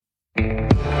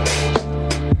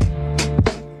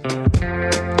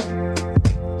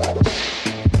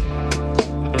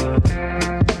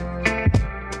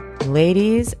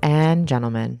Ladies and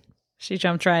gentlemen, She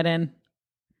jumped right in.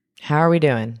 how are we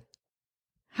doing?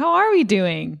 How are we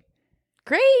doing?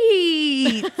 Great.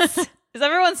 Is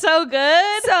everyone so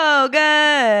good? So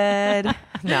good.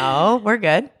 No, we're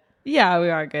good. Yeah,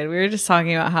 we are good. We were just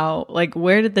talking about how, like,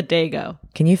 where did the day go?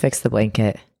 Can you fix the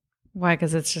blanket? Why?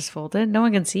 Because it's just folded? No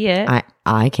one can see it.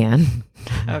 I can.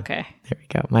 Okay. There we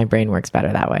go. My brain works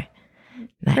better that way.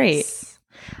 Nice. Great.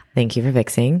 Thank you for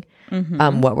fixing.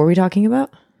 Mm-hmm. What were we talking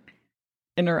about?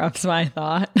 Interrupts my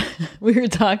thought. We were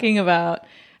talking about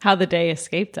how the day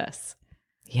escaped us.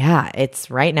 Yeah,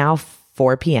 it's right now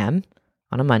 4 p.m.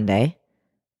 on a Monday.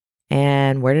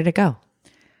 And where did it go?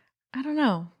 I don't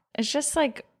know. It's just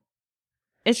Some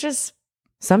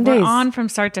we're days on from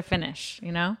start to finish,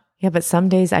 you know? Yeah, but some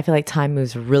days I feel like time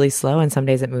moves really slow and some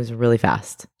days it moves really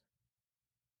fast.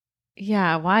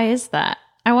 Yeah, why is that?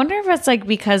 I wonder if it's like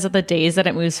because of the days that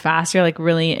it moves fast, you're like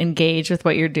really engaged with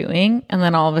what you're doing, and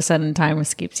then all of a sudden time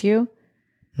escapes you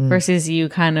versus you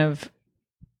kind of,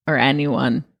 or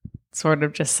anyone sort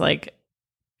of just like,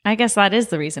 I guess that is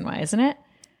the reason why, isn't it?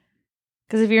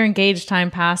 Because if you're engaged,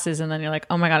 time passes and then you're like,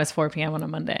 oh my God, it's 4 p.m. on a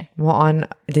Monday. Well,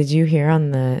 did you hear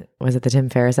was it the Tim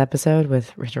Ferriss episode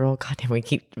with Rich Roll? God damn, we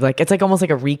keep, like, it's like almost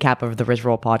like a recap of the Rich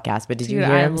Roll podcast, but did you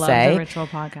hear him say? the Rich Roll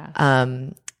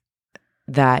podcast.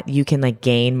 That you can like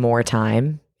gain more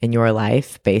time in your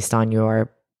life based on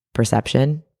your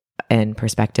perception and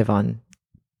perspective on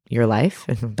your life.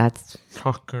 And that's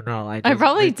fucking all I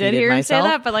probably did hear him say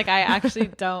that, but like I actually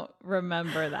don't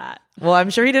remember that. Well, I'm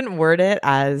sure he didn't word it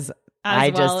as I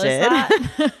well just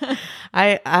did.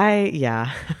 That.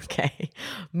 Yeah. Okay.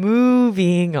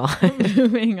 Moving on.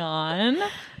 Moving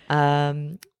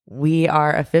on. We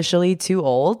are officially too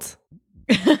old.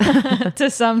 To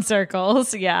some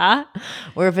circles, yeah.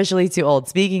 We're officially too old.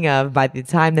 Speaking of, by the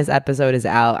time this episode is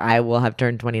out, I will have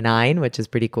turned 29, which is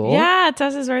pretty cool. Yeah,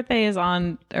 Tessa's birthday was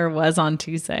on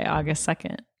Tuesday, August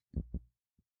 2nd.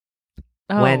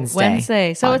 Oh,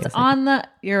 Wednesday. So August it's on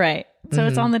you're right. So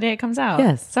it's on the day it comes out.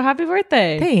 Yes. So happy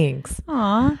birthday. Thanks.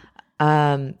 Aw.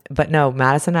 But no,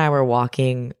 Madison and I were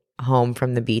walking home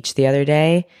from the beach the other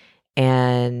day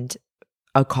and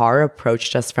a car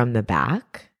approached us from the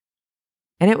back.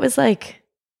 And it was like,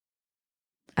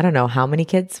 I don't know, how many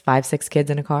kids? 5, 6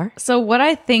 kids in a car? So what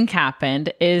I think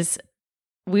happened is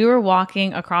we were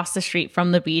walking across the street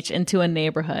from the beach into a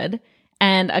neighborhood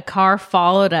and a car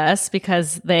followed us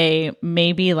because they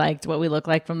maybe liked what we look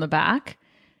like from the back.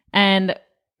 And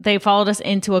they followed us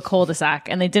into a cul-de-sac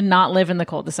and they did not live in the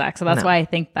cul-de-sac. So that's why I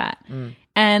think that.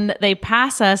 And they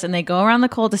pass us and they go around the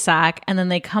cul-de-sac and then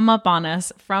they come up on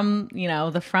us from,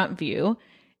 the front view.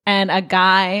 And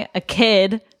a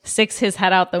kid, sticks his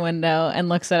head out the window and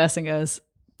looks at us and goes,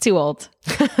 too old.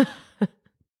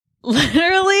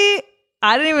 Literally,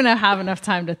 I didn't even have enough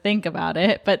time to think about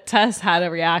it, but Tess had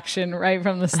a reaction right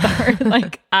from the start,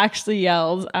 like actually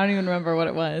yelled. I don't even remember what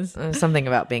it was. Something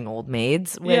about being old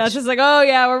maids. Yeah, it's just like, oh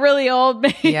yeah, we're really old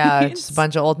maids. Yeah, just a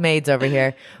bunch of old maids over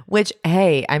here. Which,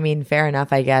 hey, I mean, fair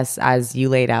enough, I guess, as you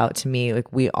laid out to me,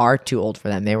 like we are too old for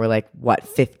them. They were like, what,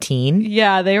 15?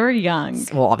 Yeah, they were young.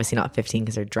 Well, obviously not 15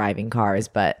 because they're driving cars,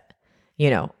 but,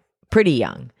 pretty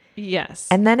young. Yes.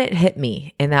 And then it hit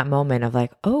me in that moment of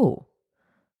like, oh,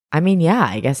 I mean, yeah,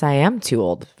 I guess I am too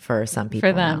old for some people.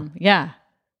 For them. Now. Yeah,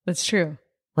 that's true.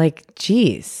 Like,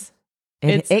 geez.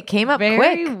 It came up very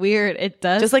quick. Very weird. It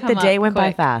does. Just like the day went by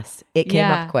quick. fast. It came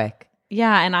up quick.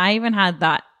 Yeah. And I even had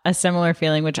a similar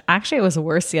feeling, which actually it was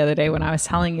worse the other day when I was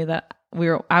telling you that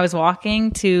I was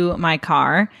walking to my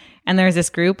car and there was this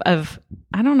group of,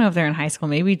 I don't know if they're in high school,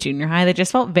 maybe junior high. They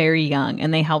just felt very young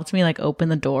and they helped me like open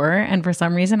the door. And for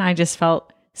some reason, I just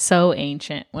felt so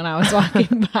ancient when I was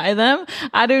walking by them.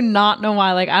 I do not know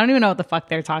why. Like, I don't even know what the fuck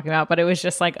they're talking about, but it was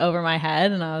just like over my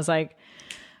head. And I was like,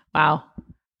 wow,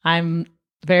 I'm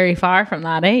very far from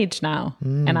that age now.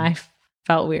 And I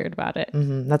felt weird about it.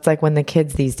 Mm-hmm. That's like when the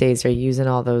kids these days are using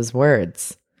all those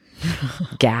words.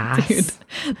 Gas. Dude,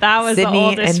 that was Sydney the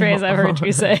oldest phrase I've heard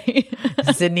you say.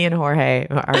 Sydney and Jorge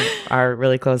are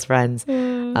really close friends.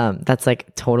 That's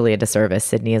like totally a disservice.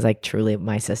 Sydney is like truly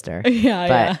my sister.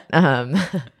 Yeah,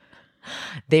 but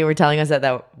they were telling us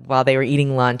that while they were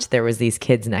eating lunch, there was these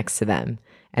kids next to them,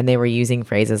 and they were using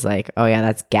phrases like, "Oh yeah,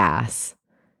 that's gas,"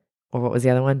 or what was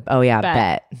the other one? Oh yeah,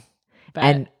 bet.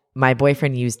 And my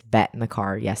boyfriend used bet in the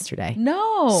car yesterday.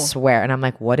 No, swear. And I'm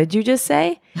like, "What did you just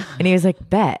say?" And he was like,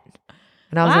 "Bet."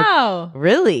 And I was like,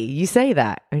 "Really? You say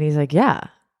that?" And he's like, "Yeah."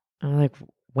 And I'm like,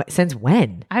 since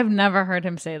when? I've never heard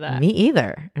him say that. Me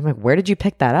either. I'm like, where did you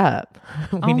pick that up?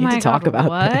 We need to talk about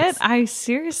what? this.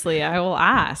 I will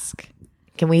ask.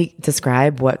 Can we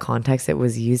describe what context it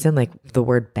was used in? Like the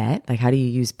word bet? Like how do you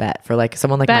use bet for like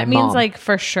someone like Bet my mom? means like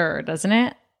for sure, doesn't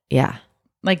it? Yeah.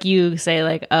 Like you say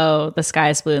like, oh, the sky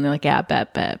is blue. And they're like, yeah,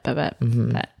 bet. Bet.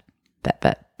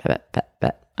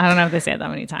 I don't know if they say it that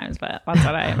many times, but that's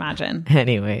what I imagine.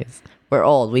 Anyways, we're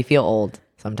old. We feel old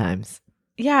sometimes.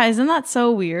 Yeah, isn't that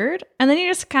so weird? And then you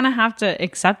just kind of have to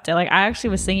accept it. Like I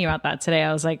actually was thinking about that today.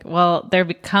 I was like, well, there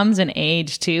becomes an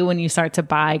age too when you start to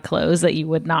buy clothes that you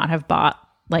would not have bought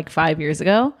like 5 years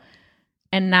ago.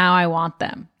 And now I want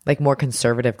them. Like more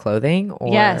conservative clothing?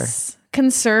 Or Yes.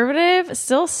 Conservative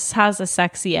still has a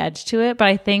sexy edge to it. But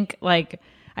I think like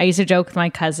I used to joke with my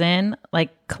cousin,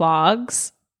 like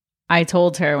clogs. I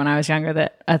told her when I was younger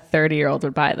that a 30-year-old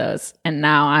would buy those. And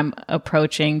now I'm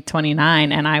approaching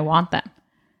 29 and I want them.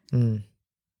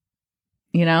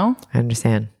 You know? I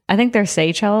understand. I think they're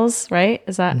Seychelles, right?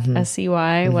 Is that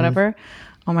SCY, whatever?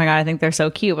 Oh my God, I think they're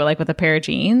so cute, but like with a pair of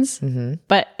jeans.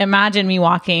 But imagine me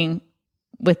walking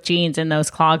with jeans and those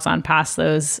clogs on past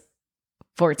those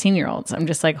 14-year-olds. I'm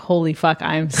just like, holy fuck,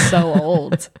 I'm so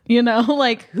old. You know,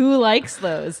 like who likes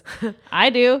those?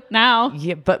 I do now.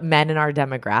 Yeah, but men in our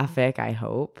demographic, I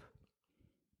hope.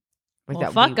 Like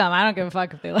Well, fuck them. I don't give a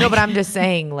fuck if they like No, but I'm just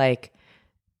saying like,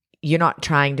 you're not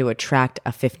trying to attract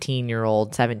a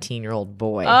 15-year-old, 17-year-old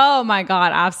boy. Oh my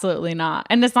God, absolutely not.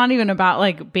 And it's not even about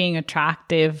like being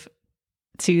attractive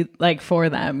to like for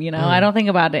them, you know? I don't think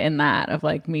about it in that of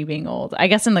like me being old. I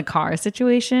guess in the car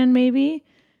situation maybe,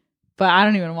 but I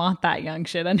don't even want that young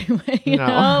shit anyway, you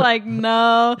know? Like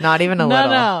no. Not even a no,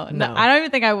 little. No. I don't even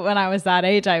think when I was that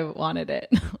age I wanted it.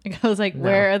 Like I was like,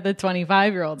 where are the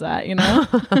 25-year-olds at, you know?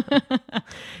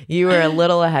 You were a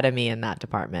little ahead of me in that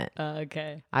department.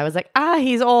 Okay. I was like,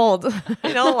 he's old.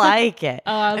 I don't like it.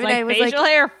 I was facial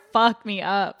hair fuck me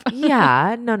up.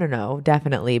 Yeah, no,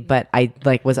 definitely. But I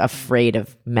like was afraid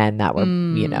of men that were,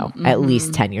 you know, at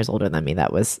least 10 years older than me.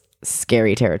 That was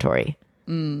scary territory.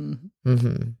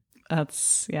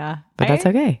 That's But that's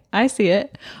okay. I see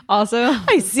it. Also,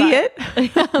 I see it.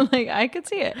 Like I could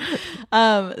see it.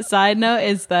 Side note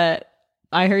is that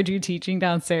I heard you teaching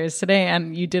downstairs today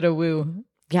and you did a woo.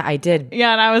 Yeah, I did.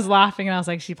 Yeah, and I was laughing and I was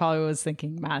like, she probably was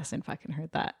thinking Madison fucking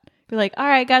heard that. Be like, all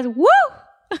right, guys, woo!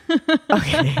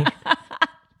 Okay.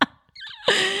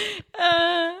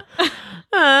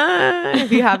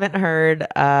 If you haven't heard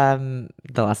the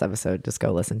last episode, just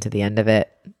go listen to the end of it,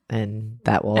 and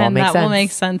that will all make sense. That will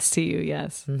make sense to you.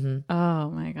 Yes. Oh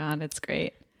my God, it's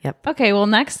great. Yep. Okay. Well,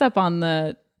 next up on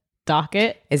the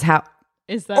docket is that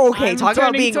I'm talk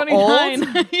about being 29.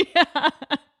 old. Yeah.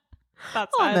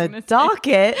 That's on the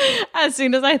docket. As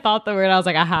soon as I thought the word, I was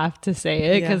like, I have to say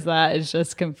it because that is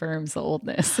just confirms the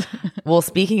oldness. Well,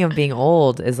 speaking of being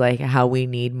old, is like how we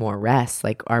need more rest.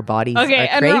 Like our bodies are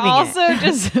and craving we're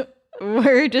also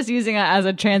we're just using it as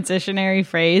a transitionary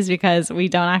phrase because we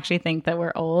don't actually think that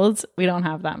we're old. We don't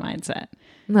have that mindset.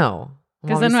 No.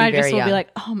 Because then I just will be like,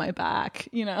 oh, my back,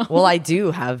 you know? Well, I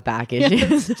do have back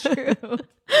issues. That's true.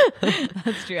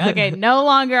 That's true. Okay, no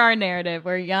longer our narrative.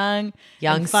 We're young,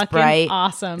 sprite,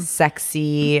 awesome,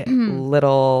 sexy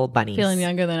little bunnies. Feeling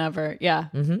younger than ever. Yeah.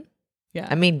 Yeah.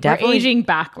 I mean, definitely. We're aging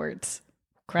backwards,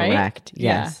 right? Correct.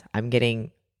 Yes. Yeah. I'm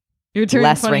getting You're turning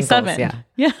less 27. wrinkles.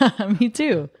 Yeah, me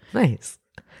too. Nice.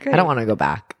 Great. I don't want to go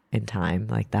back in time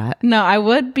like that. No, I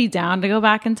would be down to go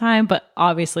back in time, but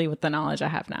obviously with the knowledge I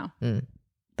have now,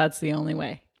 that's the only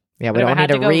way. Yeah, we don't need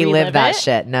to relive that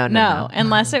shit. No.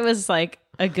 Unless it was like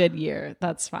a good year,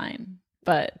 that's fine.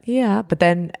 But yeah, but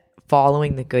then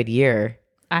following the good year,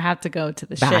 I have to go to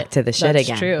the back to the shit that's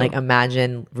again. True. Like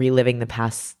imagine reliving the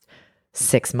past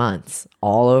 6 months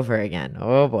all over again.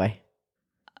 Oh boy.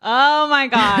 Oh my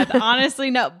God. Honestly,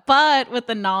 no. But with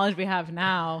the knowledge we have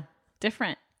now,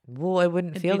 different. Well, it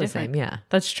wouldn't feel the same. Yeah.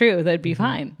 That's true. That'd be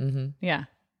fine. Yeah.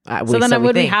 So then I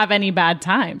wouldn't have any bad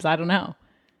times. I don't know.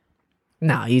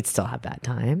 No, you'd still have bad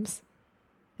times.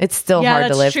 It's still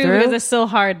hard to live through. True, because it's still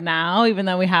hard now, even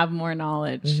though we have more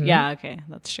knowledge. Yeah, okay,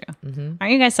 that's true.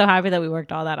 Aren't you guys so happy that we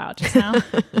worked all that out just now?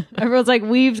 Everyone's like,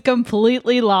 we've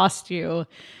completely lost you.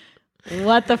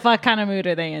 What the fuck kind of mood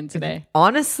are they in today?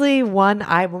 Honestly, when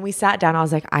we sat down, I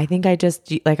was like, I think I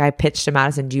pitched to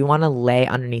Madison, do you want to lay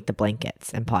underneath the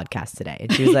blankets and podcast today?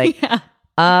 And she was like,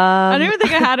 I don't even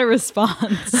think I had a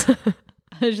response. I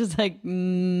was just like,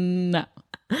 no.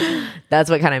 That's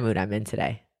what kind of mood I'm in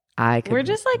today. We're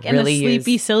just like in a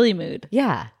sleepy, silly mood.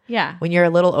 Yeah. Yeah. When you're a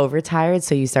little overtired,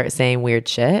 so you start saying weird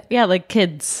shit. Yeah, like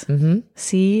kids.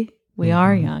 See, we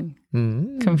are young.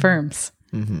 Confirms.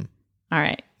 All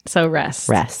right. So rest.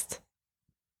 That's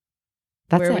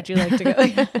Where would you like to go?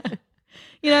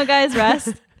 You know, guys,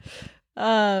 rest.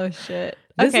 Oh shit.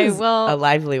 This Okay, is well, a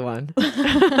lively one.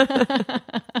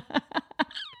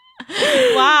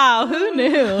 wow, who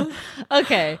knew?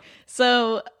 Okay,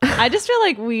 so I just feel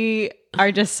like we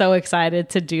are just so excited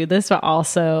to do this, but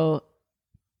also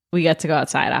we get to go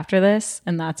outside after this,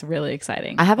 and that's really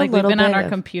exciting. I have a little we've been on bit our of-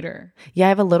 computer. Yeah, I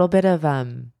have a little bit of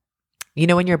you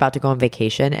know when you're about to go on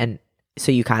vacation and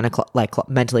so you kind of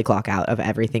mentally clock out of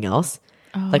everything else.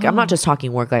 Like I'm not just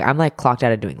talking work, like I'm like clocked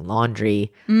out of doing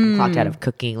laundry, I'm clocked out of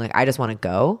cooking. Like I just want to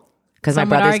go because my Some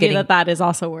would brother's argue getting that is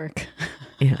also work.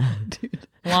 yeah. Dude,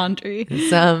 laundry.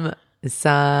 some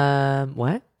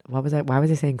what was I? Why was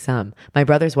I saying some? My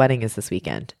brother's wedding is this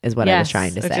weekend, is what I was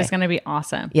trying to say. Which is going to be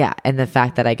awesome. Yeah, and the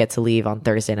fact that I get to leave on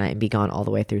Thursday night and be gone all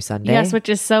the way through Sunday. Yes, which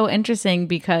is so interesting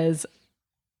because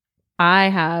I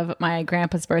have my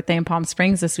grandpa's birthday in Palm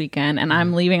Springs this weekend, and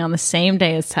I'm leaving on the same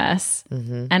day as Tess,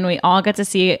 and we all get to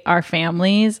see our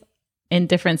families in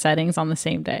different settings on the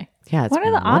same day. Yeah, it's what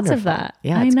are the odds of wonderful. that?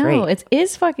 Yeah, I it's know great. it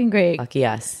is fucking great. Lucky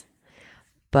us.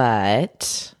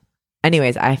 But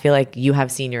anyways, I feel like you have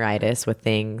senioritis with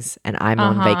things and I'm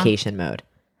on vacation mode.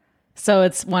 So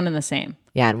it's one and the same.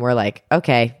 Yeah, and we're like,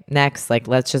 okay, next, like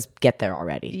let's just get there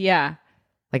already. Yeah.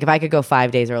 Like if I could go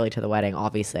 5 days early to the wedding,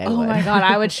 obviously I would. Oh my God,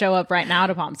 I would show up right now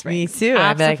to Palm Springs. Me too.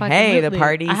 I'd be like, hey, the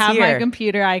party's I have here. my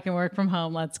computer. I can work from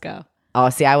home. Let's go. Oh,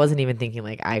 see, I wasn't even thinking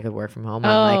like I could work from home.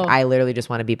 I'm like, I literally just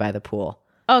want to be by the pool.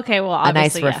 Okay, well, A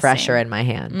nice obviously, refresher yes, in my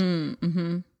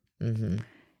hand.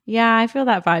 yeah, I feel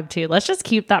that vibe too. Let's just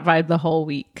keep that vibe the whole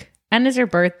week. And it's your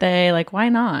birthday. Like, why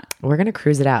not? We're going to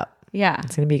cruise it out. Yeah.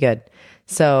 It's going to be good.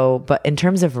 So, but in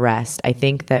terms of rest, I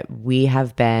think that we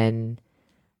have been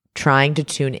trying to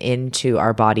tune into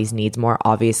our body's needs more.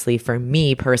 Obviously, for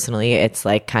me personally, it's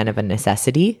like kind of a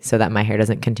necessity so that my hair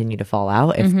doesn't continue to fall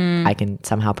out if I can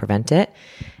somehow prevent it.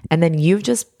 And then you've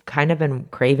just kind of been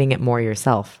craving it more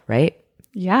yourself, right?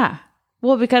 Yeah.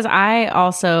 Well, because I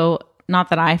also, not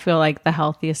that I feel like the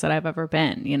healthiest that I've ever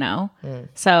been, you know?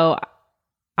 So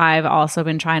I've also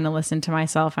been trying to listen to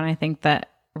myself. And I think that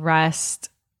rest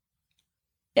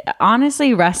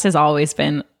has always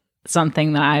been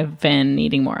something that I've been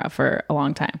needing more of for a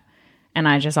long time. And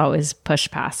I just always push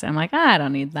past it. I'm like, I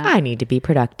don't need that. I need to be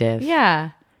productive.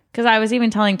 Yeah. Because I was even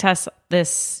telling Tess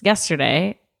this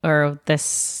yesterday or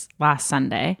this last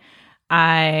Sunday.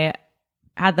 I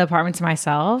had the apartment to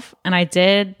myself and I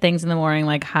did things in the morning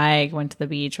like hike, went to the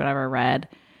beach, whatever, read.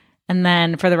 And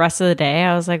then for the rest of the day,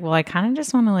 I was like, well, I kind of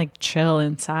just want to like chill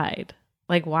inside.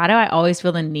 Like, why do I always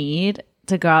feel the need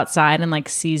to go outside and like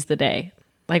seize the day?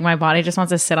 Like my body just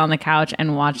wants to sit on the couch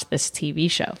and watch this TV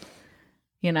show,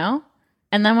 you know?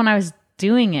 And then when I was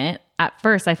doing it, at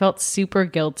first I felt super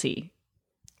guilty.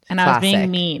 And I was being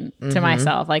mean to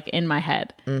myself, like in my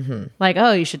head. Like,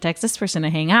 oh, you should text this person to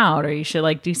hang out, or you should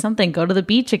like do something, go to the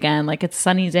beach again. Like it's a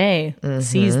sunny day,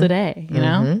 seize the day, you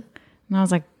know? And I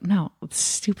was like, no, it's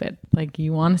stupid. Like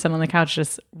you want to sit on the couch,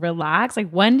 just relax. Like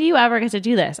when do you ever get to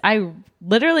do this? I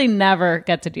literally never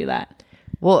get to do that.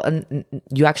 Well,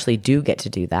 you actually do get to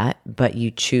do that, but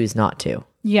you choose not to.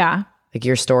 Yeah. Like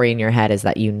your story in your head is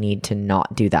that you need to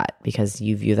not do that because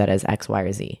you view that as X, Y,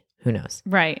 or Z. Who knows?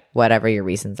 Right. Whatever your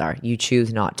reasons are. You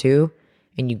choose not to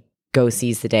and you go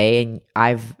seize the day. And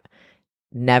I've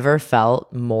never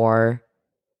felt more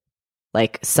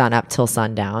like sun up till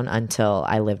sundown until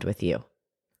I lived with you.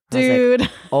 Dude. Like,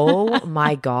 oh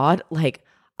my God. Like,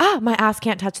 my ass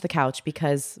can't touch the couch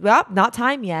because, well, not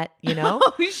time yet, you know?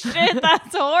 Oh shit,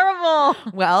 that's horrible.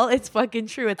 Well, it's fucking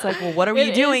true. It's like, well, what are we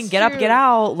It doing? is Get up, true. get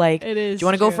out. Like, It is do you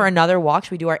want to go true. for another walk?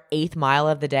 Should we do our 8th mile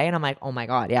of the day? And I'm like, oh my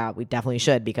God, yeah, we definitely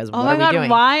should because Oh what my are we God, doing?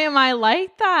 why am I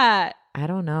like that? I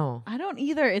don't know. I don't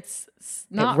either. It's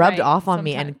not It rubbed right off on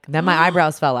me and sometimes. then my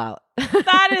eyebrows fell out.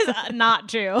 That is not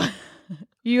true.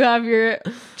 You have your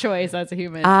choice as a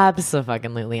human.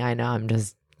 Absolutely. I know. I'm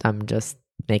just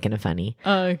making it funny.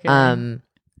 Okay.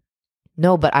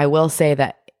 No, but I will say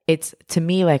that it's to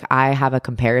me like I have a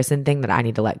comparison thing that I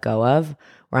need to let go of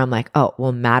where I'm like, oh,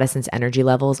 well, Madison's energy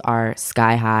levels are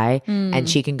sky high and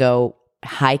she can go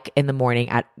hike in the morning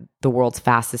at the world's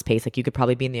fastest pace. Like you could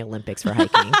probably be in the Olympics for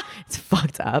hiking. It's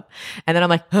fucked up. And then I'm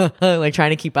like, like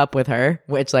trying to keep up with her,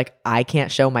 which like I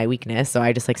can't show my weakness. So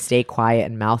I just like stay quiet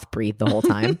and mouth breathe the whole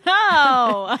time.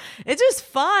 No. It's just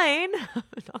fine. I'm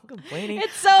not complaining.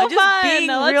 It's so I'm just fun. being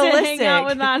Let's realistic. hang out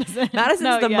with Madison. Madison's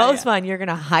No, the yeah, most yeah. fun. You're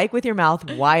gonna hike with your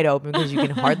mouth wide open because you can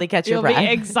hardly catch your You'll breath. be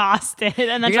exhausted,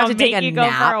 and then You're gonna she'll have to take make a you go for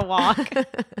nap. a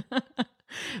walk.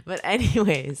 But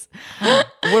anyways,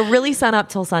 we're really sun up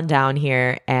till sundown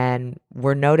here, and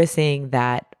we're noticing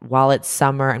that while it's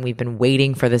summer and we've been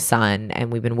waiting for the sun and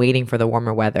we've been waiting for the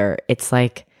warmer weather, it's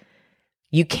like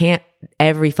you can't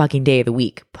every fucking day of the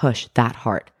week push that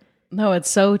hard. No, it's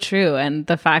so true. And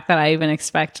the fact that I even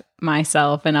expect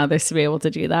myself and others to be able to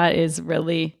do that is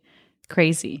really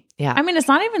crazy. Yeah. I mean, it's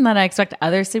not even that I expect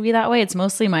others to be that way. It's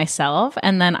mostly myself.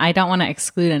 And then I don't want to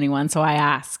exclude anyone. So I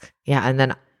ask. Yeah. And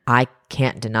then I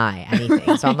can't deny anything.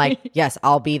 Right. So I'm like, yes,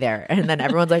 I'll be there. And then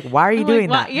everyone's like, why are you doing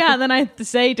that? Yeah. Then I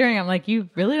say during, I'm like, you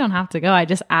really don't have to go. I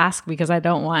just ask because I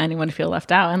don't want anyone to feel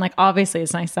left out. And like, obviously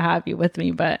it's nice to have you with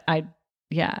me, but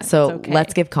So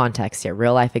let's give context here.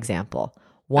 Real life example.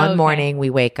 One morning we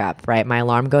wake up, right? My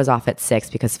alarm goes off at 6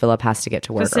 because Philip has to get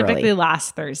to work specifically early.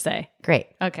 last Thursday. Great.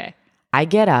 Okay. I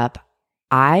get up.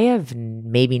 I have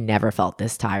maybe never felt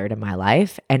this tired in my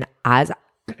life. And as... oh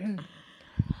my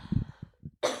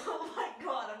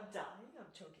God, I'm dying. I'm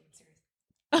choking. Seriously.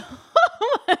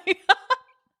 Oh my God.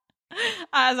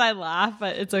 As I laugh,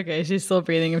 but it's okay. She's still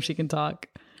breathing if she can talk.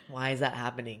 Why is that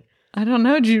happening? I don't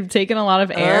know. Did you taken a lot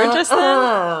of air just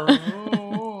then?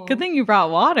 Good thing you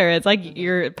brought water. It's like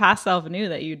your past self knew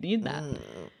that you'd need that.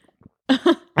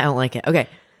 I don't like it. Okay.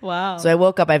 Wow. So I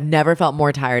woke up. I've never felt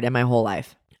more tired in my whole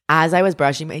life. As I was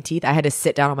brushing my teeth, I had to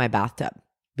sit down on my bathtub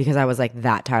because I was like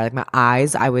that tired. Like my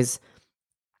eyes,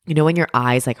 when your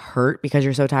eyes like hurt because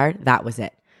you're so tired? That was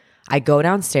it. I go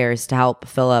downstairs to help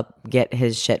Philip get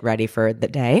his shit ready for the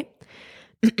day.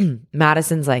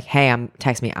 Madison's like, hey,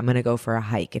 text me. I'm going to go for a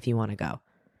hike if you want to go.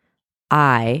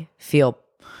 I feel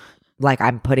like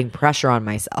I'm putting pressure on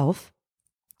myself.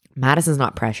 Madison's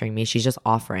not pressuring me. She's just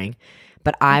offering.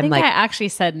 But I actually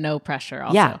said no pressure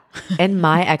also. Yeah. And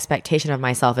my expectation of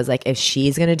myself is like, if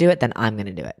she's going to do it, then I'm going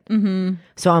to do it. Mm-hmm.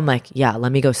 So I'm like, yeah,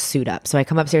 let me go suit up. So I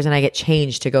come upstairs and I get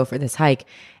changed to go for this hike.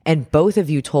 And both of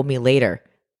you told me later,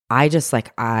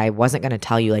 I wasn't going to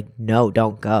tell you like, no,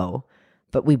 don't go.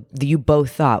 But you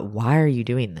both thought, why are you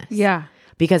doing this? Yeah.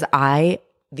 Because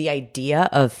the idea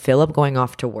of Philip going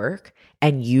off to work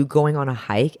and you going on a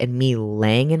hike and me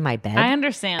laying in my bed. I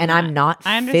understand. And I'm not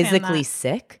physically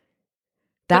sick.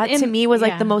 That to me was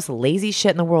like the most lazy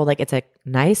shit in the world. Like it's a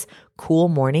nice, cool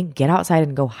morning. Get outside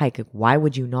and go hike. Like, why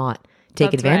would you not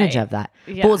take advantage of that?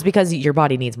 Yeah. Well, it's because your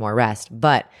body needs more rest.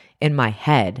 But in my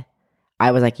head,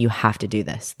 I was like, you have to do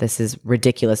this. This is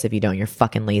ridiculous if you don't. You're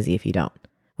fucking lazy if you don't.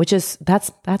 Which is,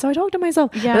 that's how I talk to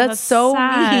myself. Yeah, but that's so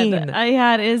sad. mean.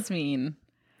 Yeah, it is mean.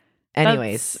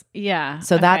 Anyways. Yeah.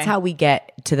 So that's how we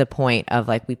get to the point of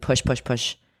like, we push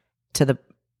to the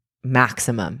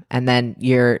maximum. And then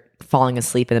you're falling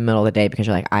asleep in the middle of the day because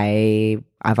you're like,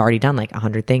 I've already done like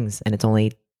 100 things and it's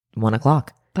only 1:00.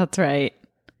 That's right.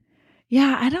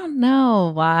 Yeah. I don't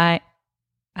know why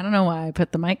I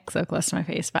put the mic so close to my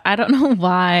face, but I don't know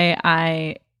why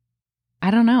I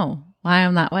don't know why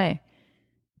I'm that way.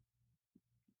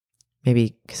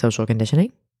 Maybe social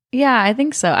conditioning? Yeah, I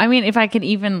think so. I mean, if I could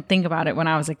even think about it, when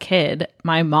I was a kid,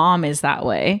 my mom is that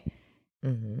way.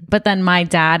 Mm-hmm. But then my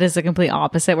dad is the complete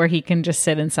opposite, where he can just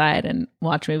sit inside and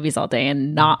watch movies all day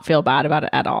and not feel bad about it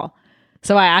at all.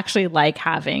 So I actually like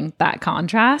having that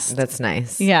contrast. That's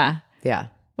nice. Yeah. Yeah.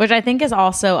 Which I think is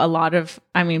also a lot of,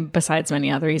 I mean, besides many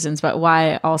other reasons, but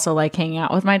why I also like hanging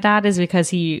out with my dad is because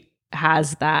he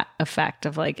has that effect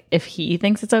of like, if he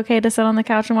thinks it's okay to sit on the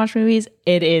couch and watch movies,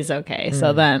 it is okay.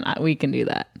 So then we can do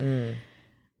that.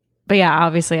 But yeah,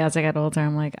 obviously as I get older,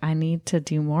 I'm like, I need to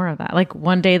do more of that. Like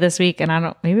one day this week,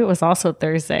 and maybe it was also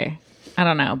Thursday, I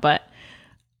don't know, but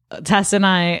Tess and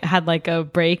I had like a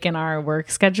break in our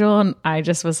work schedule, and I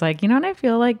just was like, you know what I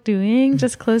feel like doing?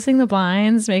 Just closing the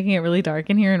blinds, making it really dark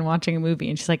in here and watching a movie.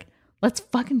 And she's like, let's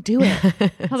fucking do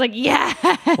it. I was like, yes.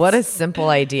 What a simple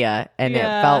idea. And it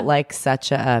felt like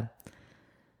such a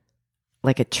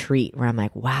treat where I'm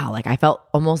like, wow, like I felt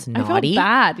almost naughty. I felt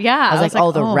bad. Yeah. I was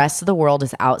like, the rest of the world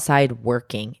is outside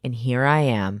working. And here I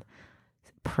am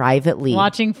privately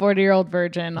watching 40-Year-Old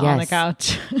Virgin on the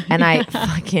couch. And I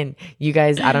fucking, you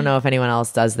guys, I don't know if anyone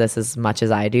else does this as much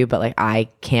as I do, but like I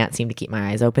can't seem to keep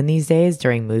my eyes open these days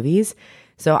during movies.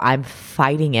 So I'm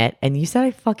fighting it. And you said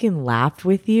I fucking laughed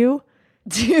with you.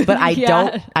 Dude, but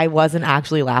I wasn't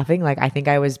actually laughing. Like I think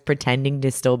I was pretending to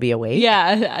still be awake.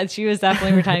 Yeah, she was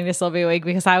definitely pretending to still be awake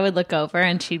because I would look over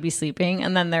and she'd be sleeping.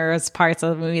 And then there was parts of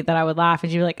the movie that I would laugh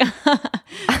and she'd be like, and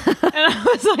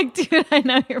I was like, dude, I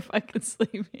know you're fucking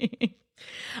sleeping.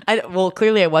 Well,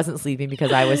 clearly I wasn't sleeping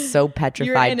because I was so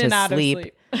petrified to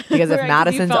sleep. Because if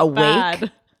Madison's awake,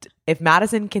 if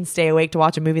Madison can stay awake to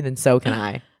watch a movie, then so can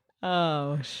I.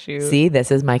 Oh shoot! See,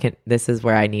 this is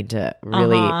where I need to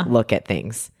really look at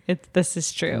things. This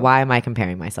is true. Why am I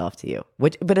comparing myself to you?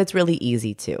 But it's really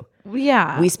easy to.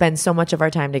 Yeah, we spend so much of our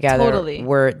time together. Totally,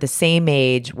 we're the same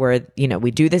age.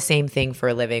 We do the same thing for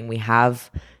a living. We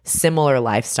have similar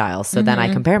lifestyles. So then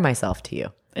I compare myself to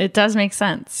you. It does make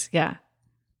sense. Yeah.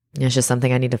 It's just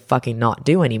something I need to fucking not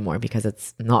do anymore because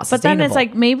it's not sustainable. But then it's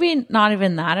like maybe not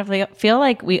even that. If I feel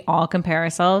like we all compare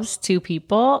ourselves to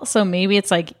people, so maybe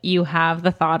it's like you have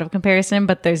the thought of comparison,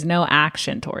 but there's no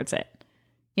action towards it.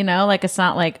 You know, like it's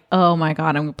not like, oh my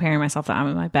God, I'm comparing myself to I'm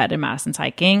in my bed and Madison's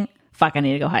hiking. Fuck, I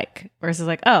need to go hike. Versus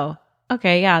like, oh,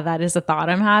 okay, yeah, that is a thought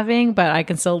I'm having, but I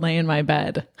can still lay in my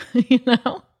bed, you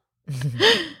know?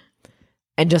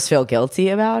 And just feel guilty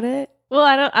about it.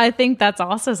 Well, I think that's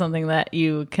also something that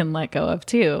you can let go of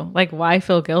too. Like, why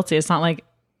feel guilty? It's not like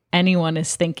anyone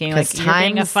is thinking like you're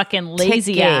being a fucking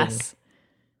lazy ticking. ass.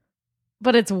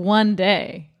 But it's one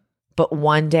day. But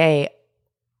one day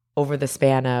over the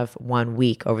span of 1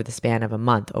 week, over the span of a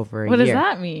month, over a year. What does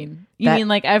that mean? You mean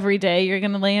like every day you're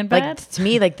going to lay in bed? Like to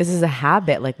me, like this is a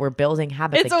habit. Like we're building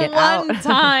habits. It's like, a get out. one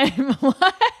time.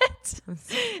 What?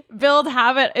 Build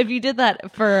habit. If you did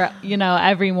that for, you know,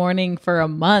 every morning for a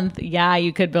month, yeah,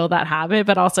 you could build that habit.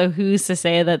 But also who's to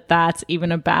say that that's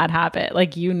even a bad habit?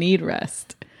 Like you need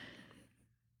rest.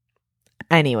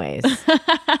 Anyways.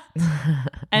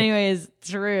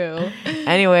 True.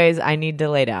 Anyways, I need to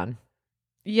lay down.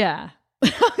 Yeah.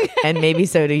 Okay. And maybe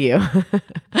so do you.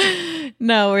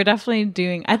 No, we're definitely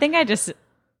doing, I think it's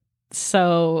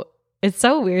so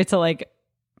weird to like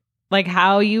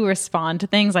how you respond to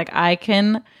things. Like I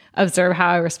can observe how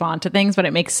I respond to things, but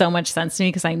it makes so much sense to me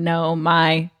because I know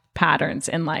my patterns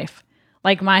in life.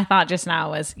 Like my thought just now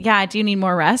was, yeah, I do need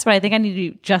more rest, but I think I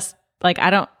need to just like,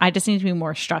 I just need to be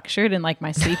more structured in like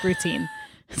my sleep routine.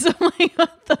 So I'm like,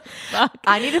 what the fuck?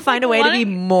 I need to find a way to be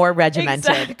more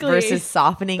regimented versus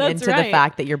softening That's into the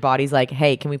fact that your body's like,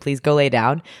 hey, can we please go lay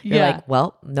down? You're like,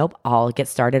 well, nope, I'll get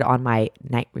started on my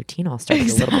night routine. I'll start a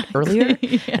little bit earlier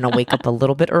and I'll wake up a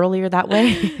little bit earlier that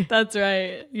way. That's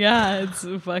right. Yeah, it's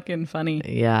fucking funny.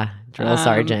 Yeah, drill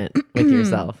sergeant with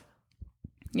yourself.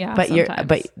 Yeah,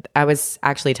 but I was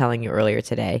actually telling you earlier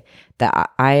today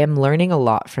that I am learning a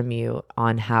lot from you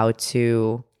on how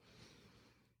to,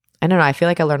 I don't know, I feel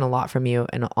like I learn a lot from you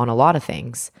and on a lot of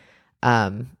things.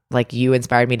 Like you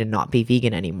inspired me to not be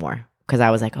vegan anymore because I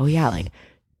was like, oh yeah, like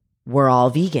we're all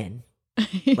vegan.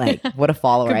 Like what a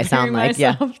follower I sound like.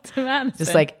 Yeah.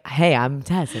 Just like, hey, I'm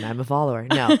Tess and I'm a follower.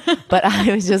 No, but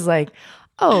I was just like,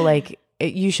 oh, like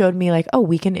you showed me like, oh,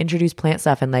 we can introduce plant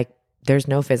stuff and like, there's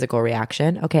no physical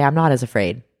reaction. Okay. I'm not as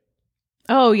afraid.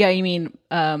 Oh yeah. You mean,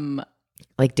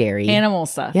 like dairy, animal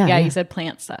stuff. Yeah. You said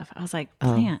plant stuff. I was like,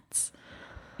 plants.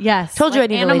 Yes. Told you I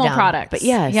need to lay down. Animal products. But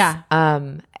yes. Yeah.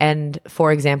 And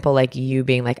for example, like you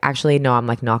being like, actually, no, I'm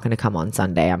like not going to come on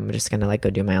Sunday. I'm just going to like go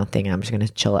do my own thing. And I'm just going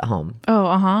to chill at home. Oh,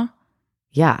 uh-huh.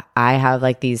 Yeah. I have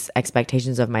like these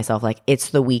expectations of myself. Like it's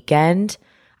the weekend.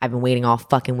 I've been waiting all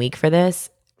fucking week for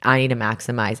this. I need to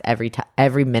maximize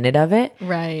every minute of it.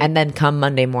 Right. And then come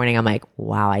Monday morning, I'm like,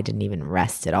 wow, I didn't even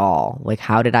rest at all. Like,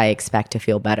 how did I expect to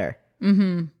feel better?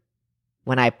 Mm-hmm.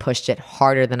 When I pushed it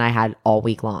harder than I had all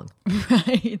week long.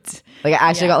 Right. Like I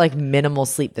actually got like minimal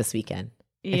sleep this weekend.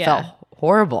 It felt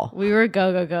horrible. We were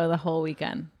go the whole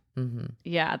weekend. Mm-hmm.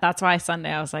 Yeah. That's why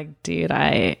Sunday I was like, dude,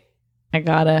 I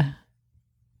gotta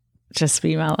just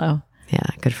be mellow. Yeah.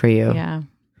 Good for you. Yeah.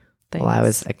 Thanks. Well, I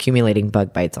was accumulating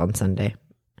bug bites on Sunday.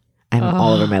 I have them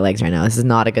all over my legs right now. This is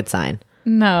not a good sign.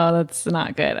 No, that's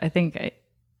not good. I think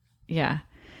yeah.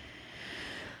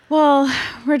 Well,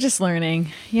 we're just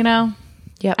learning, you know?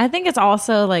 Yeah. I think it's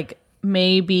also like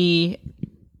maybe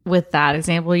with that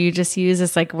example you just used,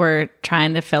 it's like we're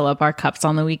trying to fill up our cups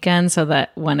on the weekend so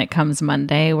that when it comes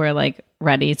Monday, we're like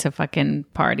ready to fucking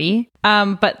party.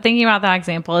 But thinking about that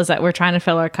example is that we're trying to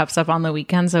fill our cups up on the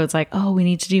weekend. So it's like, oh, we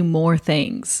need to do more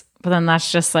things. But then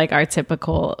that's just like our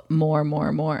typical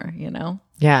more, you know?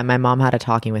 Yeah. My mom had a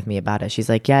talking with me about it. She's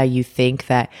like, yeah, you think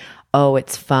that, oh,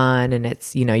 it's fun and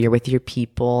it's, you know, you're with your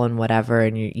people and whatever,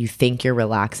 and you think you're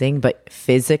relaxing, but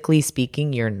physically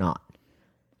speaking, you're not.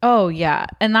 Oh, yeah.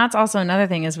 And that's also another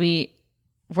thing is we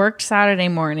worked Saturday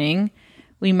morning.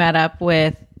 We met up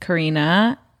with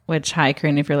Karina, which, hi,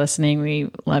 Karina, if you're listening,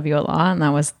 we love you a lot. And that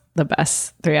was the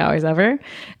best 3 hours ever.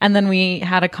 And then we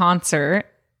had a concert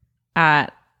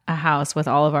at a house with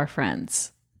all of our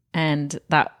friends. And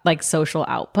that like social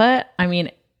output, I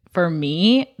mean, for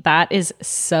me, that is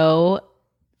so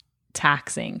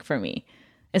taxing for me,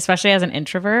 especially as an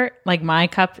introvert. Like my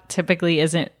cup typically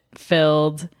isn't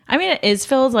filled. I mean, it is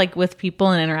filled like with people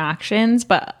and interactions,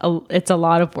 but it's a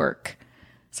lot of work.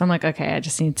 So I'm like, okay, I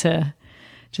just need to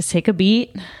just take a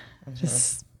beat,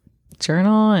 just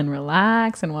journal and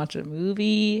relax and watch a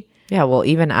movie. Yeah. Well,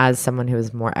 even as someone who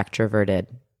is more extroverted,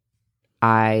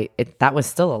 that was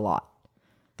still a lot.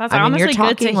 That's honestly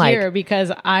good to hear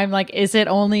because I'm like, is it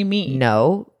only me?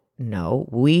 No, No,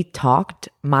 we talked.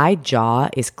 My jaw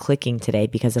is clicking today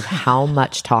because of how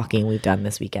much talking we've done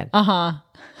this weekend.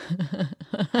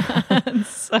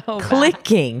 So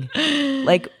Clicking.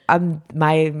 Like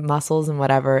my muscles and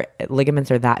whatever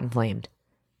ligaments are that inflamed.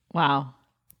 Wow.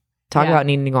 Talk about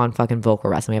needing to go on fucking vocal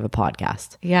rest, and we have a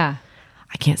podcast. Yeah.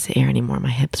 I can't sit here anymore. My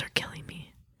hips are killing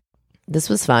me. This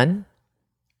was fun.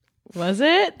 Was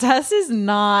it? Tess is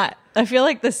not. I feel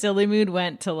like the silly mood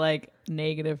went to like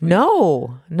negative mood.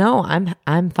 No,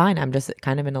 I'm fine. I'm just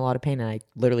kind of in a lot of pain, and I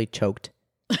literally choked.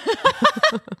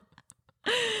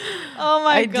 Oh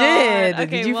my God. I did.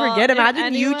 Okay, did you forget?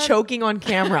 Imagine you choking on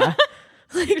camera.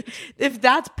 Like, if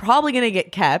that's probably going to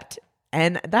get kept,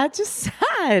 and that's just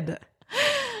sad.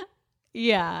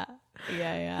 Yeah.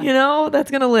 You know,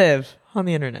 that's going to live on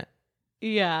the internet.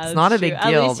 Yeah. It's not a big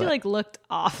deal. At least you like looked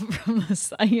off from the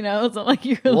side, you know? It's not like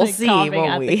you were We'll like see, coughing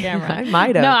won't at we? the camera. I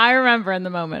might have. No, I remember in the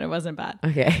moment. It wasn't bad.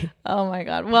 Okay. Oh my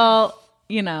God. Well,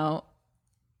 you know,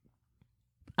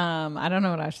 I don't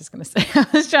know what I was just going to say. I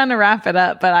was trying to wrap it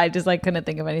up, but I just like couldn't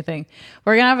think of anything.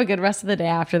 We're going to have a good rest of the day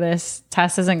after this.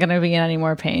 Tess isn't going to be in any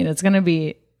more pain. It's going to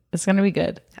be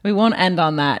good. We won't end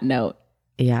on that note.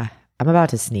 Yeah. I'm about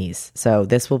to sneeze. So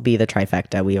this will be the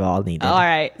trifecta we all needed. All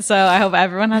right. So I hope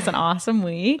everyone has an awesome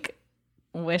week.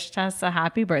 Wish Tess a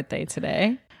happy birthday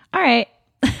today. All right.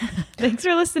 Thanks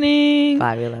for listening.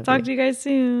 Bye. We love you. Talk to you guys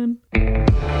soon.